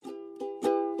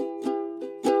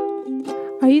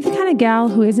you the kind of gal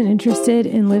who isn't interested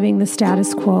in living the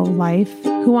status quo life,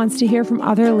 who wants to hear from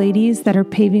other ladies that are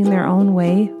paving their own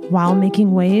way while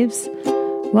making waves?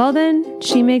 Well then,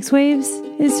 She Makes Waves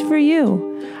is for you.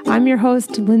 I'm your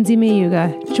host, Lindsay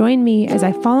Mayuga. Join me as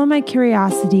I follow my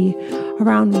curiosity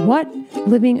around what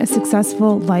living a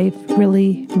successful life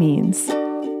really means.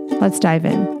 Let's dive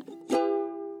in.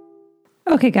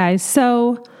 Okay, guys,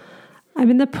 so I'm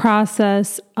in the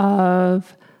process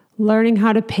of learning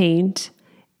how to paint,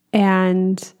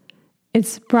 and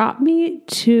it's brought me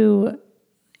to,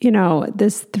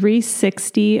 this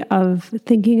 360 of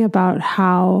thinking about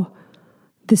how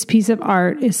this piece of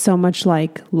art is so much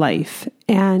like life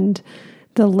and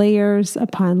the layers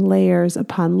upon layers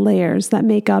upon layers that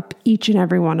make up each and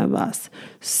every one of us.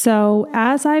 So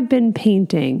as I've been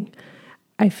painting,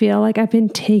 I feel like I've been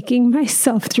taking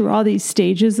myself through all these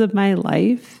stages of my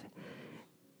life,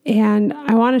 and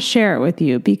I want to share it with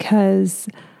you because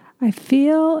I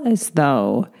feel as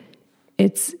though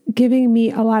it's giving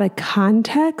me a lot of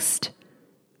context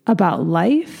about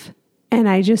life, and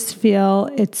I just feel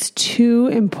it's too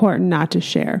important not to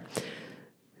share.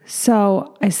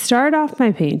 So I started off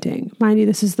my painting. Mind you,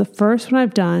 this is the first one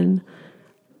I've done,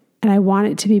 and I want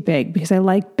it to be big because I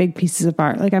like big pieces of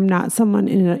art. Like, I'm not someone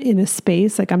in a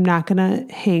space. Like, I'm not going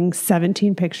to hang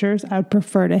 17 pictures. I would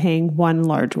prefer to hang one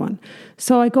large one.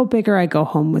 So I go bigger. I go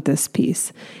home with this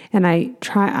piece, and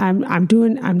I'm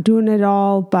doing it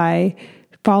all by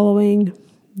following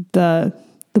the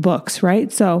books,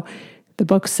 right? So the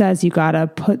book says you got to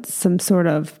put some sort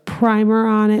of primer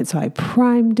on it. So I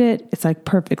primed it. It's like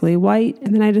perfectly white.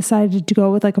 And then I decided to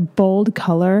go with like a bold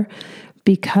color,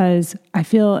 because I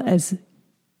feel as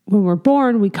when we're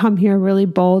born, we come here really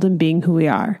bold in being who we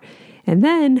are. And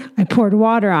then I poured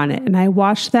water on it, and I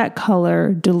watched that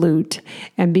color dilute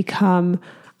and become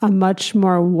a much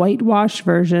more whitewashed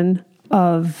version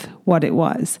of what it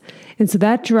was. And so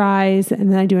that dries,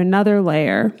 and then I do another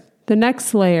layer. The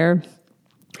next layer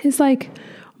is like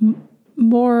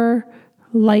more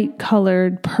light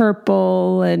colored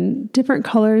purple and different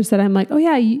colors that I'm like, oh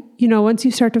yeah, once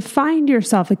you start to find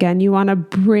yourself again, you want to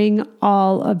bring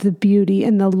all of the beauty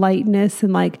and the lightness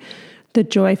and like the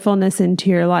joyfulness into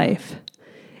your life.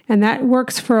 And that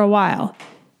works for a while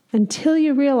until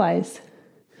you realize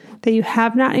that you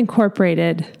have not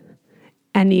incorporated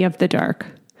any of the dark.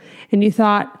 And you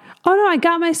thought, oh no, I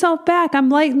got myself back. I'm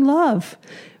light and love.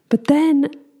 But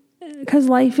then, because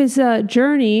life is a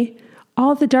journey,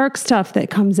 all the dark stuff that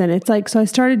comes in, it's like, so I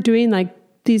started doing like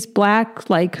these black,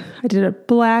 like I did a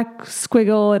black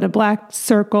squiggle and a black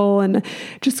circle and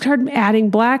just started adding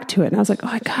black to it. And I was like, oh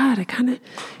my God, I kind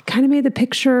of made the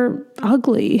picture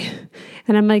ugly.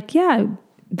 And I'm like, yeah,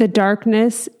 the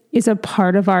darkness is a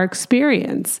part of our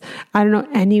experience. I don't know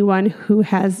anyone who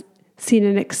has seen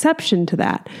an exception to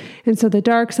that. And so the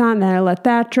dark's on, then I let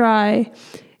that dry.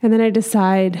 And then I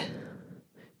decide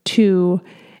to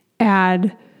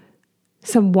add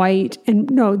some white. And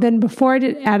no, then before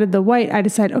I added the white, I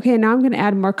decided, okay, now I'm going to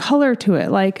add more color to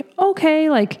it. Like, okay,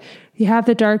 like you have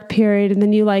the dark period, and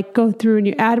then you like go through and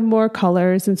you add more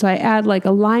colors. And so I add like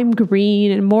a lime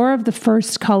green and more of the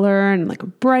first color and like a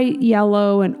bright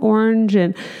yellow and orange.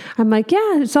 And I'm like,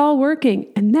 yeah, it's all working.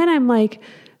 And then I'm like,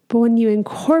 but when you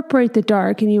incorporate the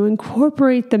dark and you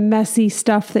incorporate the messy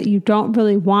stuff that you don't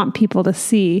really want people to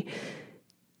see,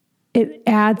 it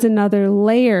adds another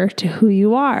layer to who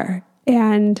you are.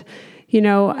 And,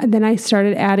 then I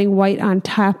started adding white on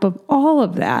top of all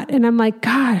of that. And I'm like,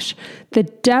 gosh, the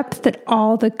depth that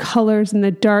all the colors in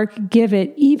the dark give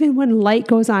it, even when light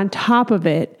goes on top of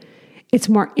it, it's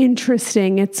more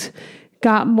interesting. It's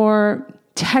got more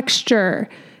texture.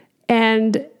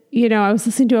 And, I was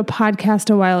listening to a podcast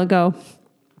a while ago,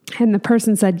 and the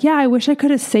person said, yeah, I wish I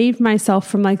could have saved myself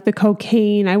from like the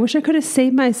cocaine. I wish I could have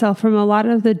saved myself from a lot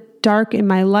of the dark in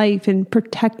my life and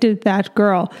protected that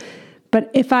girl. But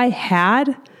if I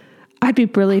had, I'd be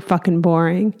really fucking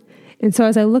boring. And so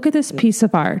as I look at this piece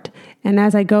of art, and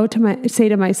as I go to say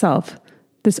to myself,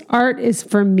 this art is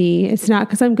for me. It's not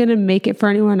because I'm going to make it for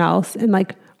anyone else. And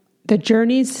like the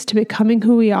journeys to becoming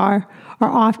who we are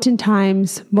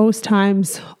oftentimes, most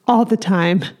times, all the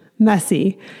time,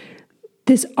 messy.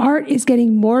 This art is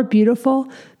getting more beautiful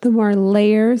the more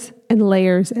layers and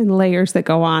layers and layers that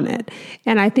go on it.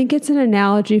 And I think it's an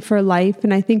analogy for life.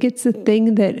 And I think it's a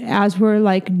thing that as we're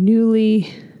like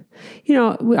newly, we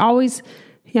always,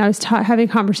 I was having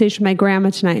a conversation with my grandma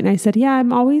tonight, and I said, yeah,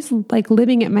 I'm always like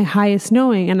living at my highest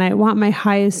knowing, and I want my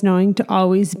highest knowing to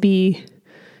always be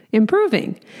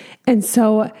improving. And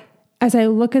so as I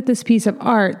look at this piece of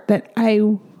art that I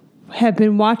have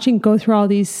been watching go through all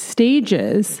these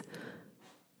stages,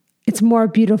 it's more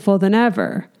beautiful than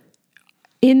ever.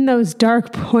 in those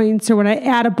dark points or when I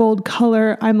add a bold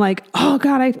color, I'm like, oh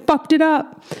God, I fucked it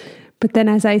up. But then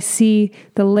as I see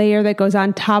the layer that goes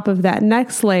on top of that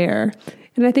next layer,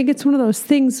 and I think it's one of those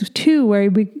things too,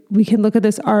 where we can look at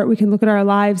this art, we can look at our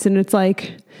lives, and it's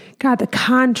like, God, the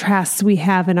contrasts we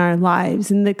have in our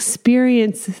lives and the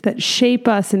experiences that shape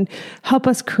us and help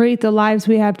us create the lives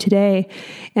we have today.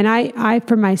 And I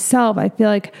for myself, I feel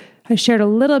like I shared a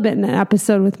little bit in an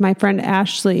episode with my friend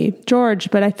Ashley George,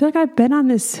 but I feel like I've been on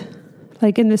this,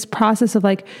 like in this process of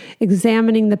like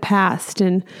examining the past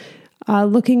and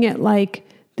looking at like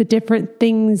the different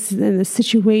things and the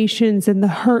situations and the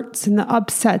hurts and the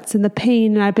upsets and the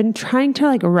pain. And I've been trying to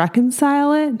like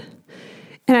reconcile it.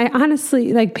 And I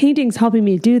honestly, like painting's helping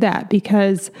me do that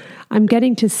because I'm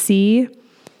getting to see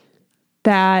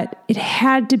that it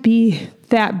had to be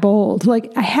that bold.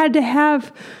 Like I had to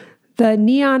have the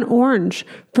neon orange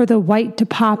for the white to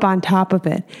pop on top of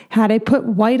it. Had I put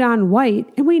white on white,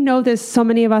 and we know this, so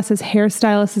many of us as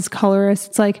hairstylists, as colorists,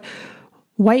 it's like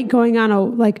white going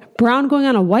on brown going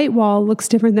on a white wall looks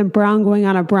different than brown going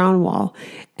on a brown wall.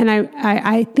 And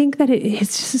I think that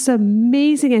it's just this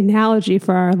amazing analogy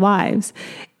for our lives.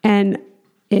 And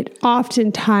it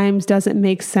oftentimes doesn't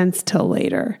make sense till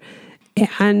later.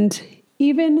 And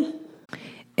even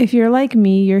if you're like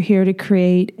me, you're here to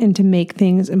create and to make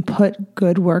things and put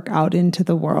good work out into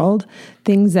the world,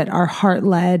 things that are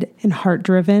heart-led and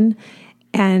heart-driven.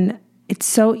 And it's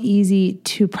so easy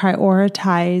to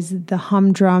prioritize the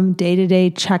humdrum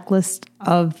day-to-day checklist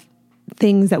of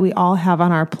things that we all have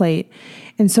on our plate.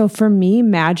 And so for me,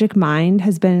 Magic Mind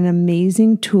has been an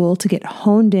amazing tool to get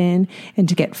honed in and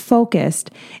to get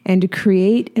focused and to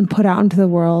create and put out into the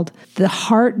world the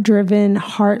heart-driven,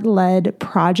 heart-led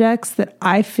projects that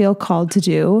I feel called to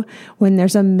do when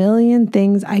there's a million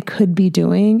things I could be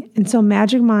doing. And so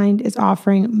Magic Mind is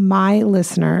offering my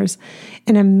listeners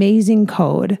an amazing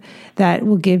code that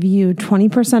will give you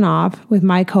 20% off with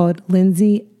my code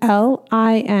Lindsay,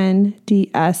 LINDSAY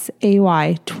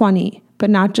 20. But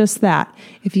not just that.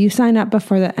 If you sign up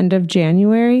before the end of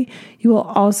January, you will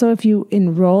also, if you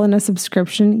enroll in a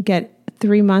subscription, get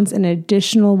 3 months an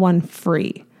additional one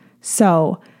free.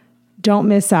 So don't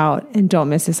miss out and don't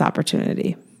miss this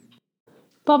opportunity.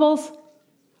 Bubbles,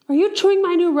 are you chewing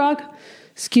my new rug?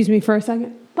 Excuse me for a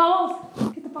second.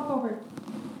 Bubbles, get the fuck over here.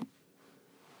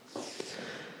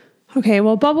 Okay,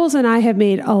 well, Bubbles and I have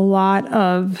made a lot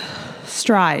of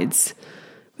strides.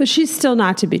 But she's still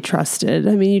not to be trusted.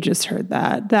 I mean, you just heard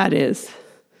that. That is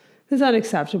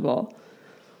unacceptable.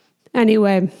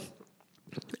 Anyway,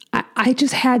 I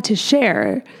just had to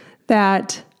share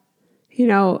that, you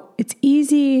know, it's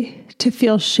easy to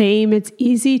feel shame. It's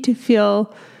easy to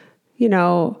feel, you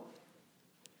know,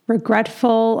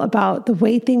 regretful about the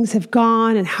way things have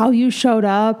gone and how you showed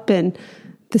up and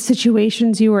the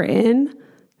situations you were in.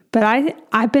 But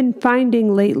I've been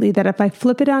finding lately that if I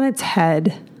flip it on its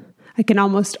head, I can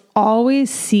almost always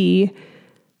see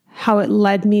how it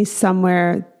led me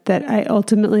somewhere that I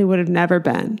ultimately would have never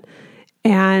been.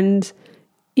 And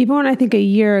even when I think a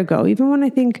year ago, even when I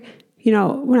think, you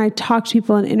know, when I talk to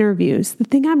people in interviews, the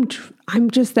thing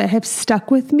I'm just that have stuck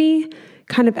with me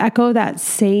kind of echo that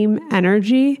same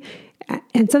energy.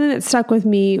 And something that stuck with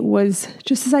me was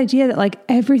just this idea that like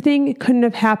everything couldn't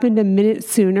have happened a minute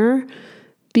sooner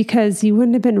because you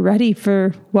wouldn't have been ready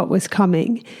for what was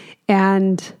coming.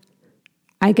 And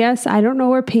I guess I don't know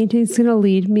where painting's going to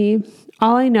lead me.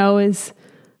 All I know is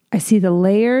I see the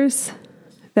layers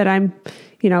that I'm,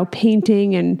 you know,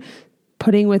 painting and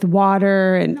putting with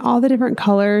water and all the different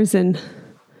colors. And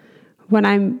when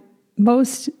I'm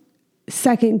most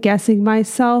second guessing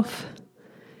myself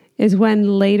is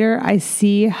when later I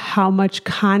see how much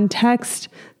context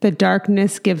the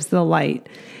darkness gives the light.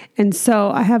 And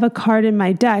so I have a card in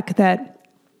my deck that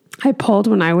I pulled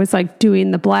when I was like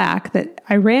doing the black, that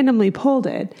I randomly pulled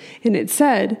it, and it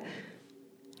said,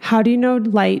 how do you know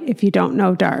light if you don't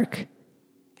know dark?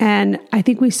 And I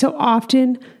think we so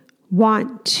often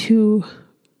want to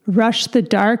rush the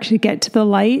dark to get to the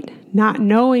light, not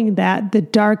knowing that the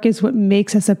dark is what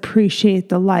makes us appreciate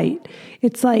the light.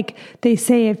 It's like they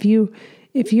say, if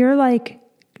you're like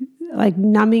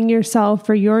numbing yourself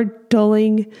or you're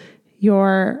dulling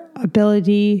your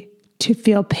ability to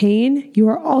feel pain, you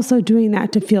are also doing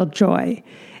that to feel joy.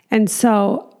 And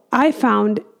so I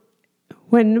found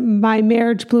when my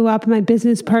marriage blew up, my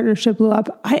business partnership blew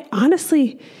up, I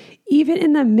honestly, even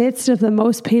in the midst of the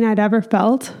most pain I'd ever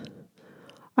felt,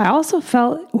 I also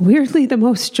felt weirdly the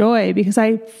most joy because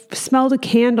I smelled a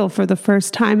candle for the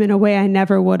first time in a way I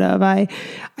never would have. I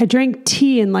drank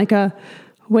tea in like a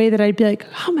way that I'd be like,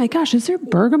 oh my gosh, is there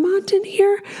bergamot in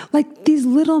here? Like these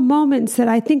little moments that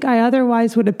I think I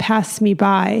otherwise would have passed me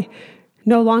by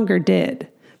no longer did,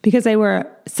 because they were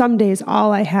some days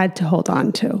all I had to hold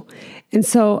on to. And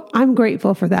so I'm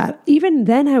grateful for that. Even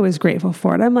then I was grateful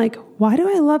for it. I'm like, why do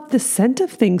I love the scent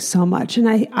of things so much? And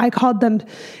I called them,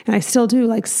 and I still do,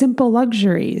 like simple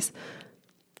luxuries.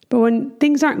 But when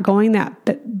things aren't going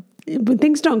when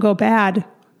things don't go bad,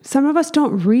 some of us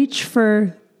don't reach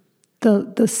for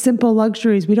the simple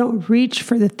luxuries. We don't reach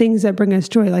for the things that bring us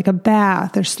joy, like a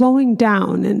bath or slowing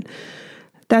down. And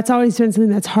that's always been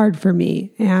something that's hard for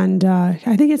me. And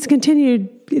I think it's going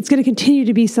to continue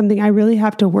to be something I really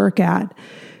have to work at.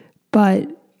 But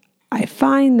I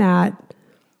find that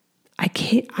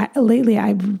lately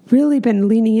I've really been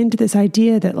leaning into this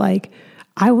idea that like,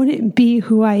 I wouldn't be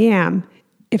who I am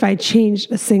if I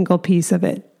changed a single piece of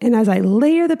it. And as I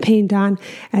layer the paint on,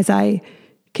 as I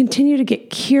continue to get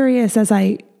curious, as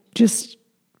I just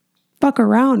fuck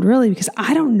around really, because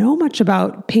I don't know much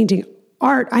about painting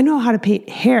art. I know how to paint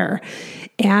hair.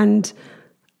 And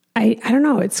I don't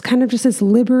know, it's kind of just this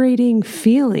liberating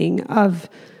feeling of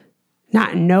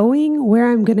not knowing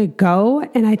where I'm going to go.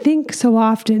 And I think so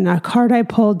often a card I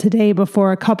pulled today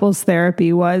before a couples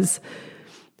therapy was,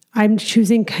 I'm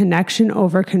choosing connection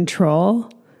over control,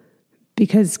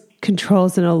 because control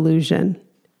is an illusion.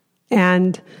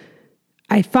 And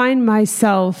I find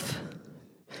myself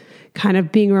kind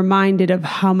of being reminded of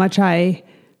how much I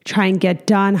try and get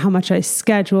done, how much I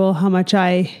schedule, how much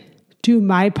I do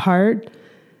my part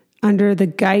under the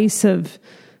guise of,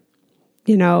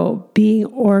 being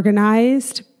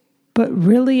organized, but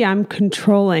really I'm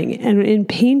controlling. And in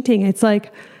painting, it's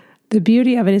like, the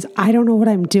beauty of it is I don't know what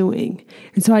I'm doing.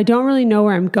 And so I don't really know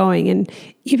where I'm going. And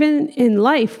even in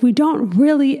life, we don't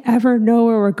really ever know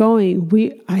where we're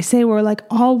going. I say we're like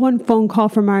all one phone call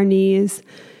from our knees.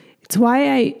 It's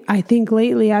why I think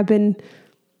lately I've been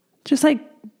just like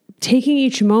taking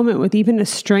each moment with even a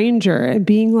stranger and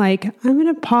being like, I'm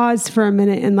going to pause for a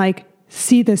minute and like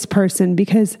see this person,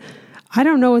 because I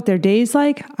don't know what their day's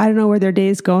like. I don't know where their day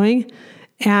is going.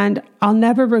 And I'll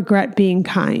never regret being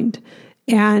kind.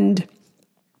 And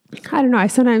I don't know, I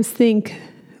sometimes think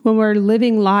when we're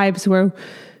living lives where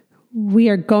we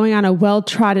are going on a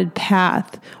well-trodden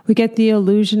path, we get the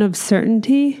illusion of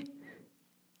certainty.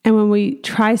 And when we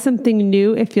try something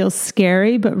new, it feels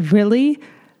scary, but really,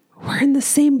 we're in the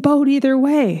same boat either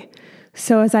way.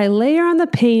 So as I layer on the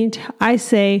paint, I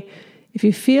say, if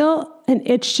you feel an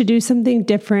itch to do something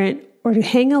different or to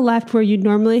hang a left where you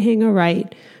normally hang a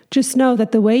right, just know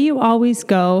that the way you always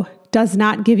go does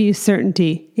not give you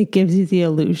certainty. It gives you the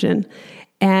illusion.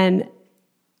 And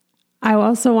I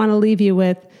also want to leave you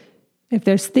with, if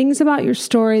there's things about your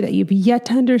story that you've yet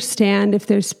to understand, if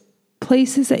there's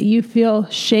places that you feel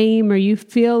shame or you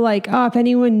feel like, oh, if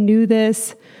anyone knew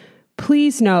this,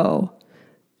 please know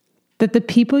that the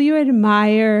people you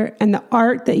admire and the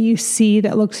art that you see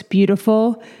that looks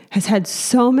beautiful has had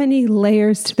so many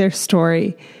layers to their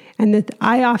story. And that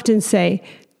I often say,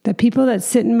 the people that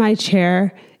sit in my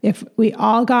chair, if we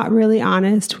all got really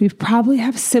honest, we probably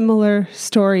have similar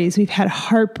stories. We've had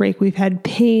heartbreak, we've had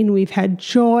pain, we've had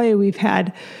joy, we've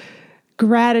had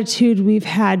gratitude, we've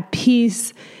had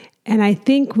peace. And I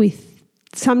think we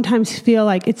sometimes feel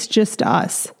like it's just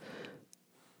us.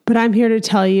 But I'm here to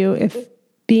tell you, if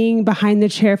being behind the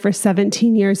chair for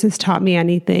 17 years has taught me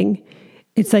anything,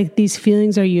 it's like these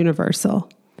feelings are universal.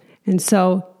 And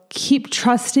so keep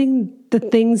trusting the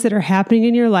things that are happening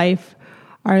in your life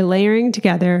are layering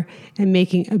together and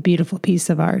making a beautiful piece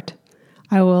of art.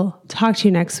 I will talk to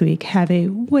you next week. Have a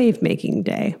wave-making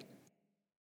day.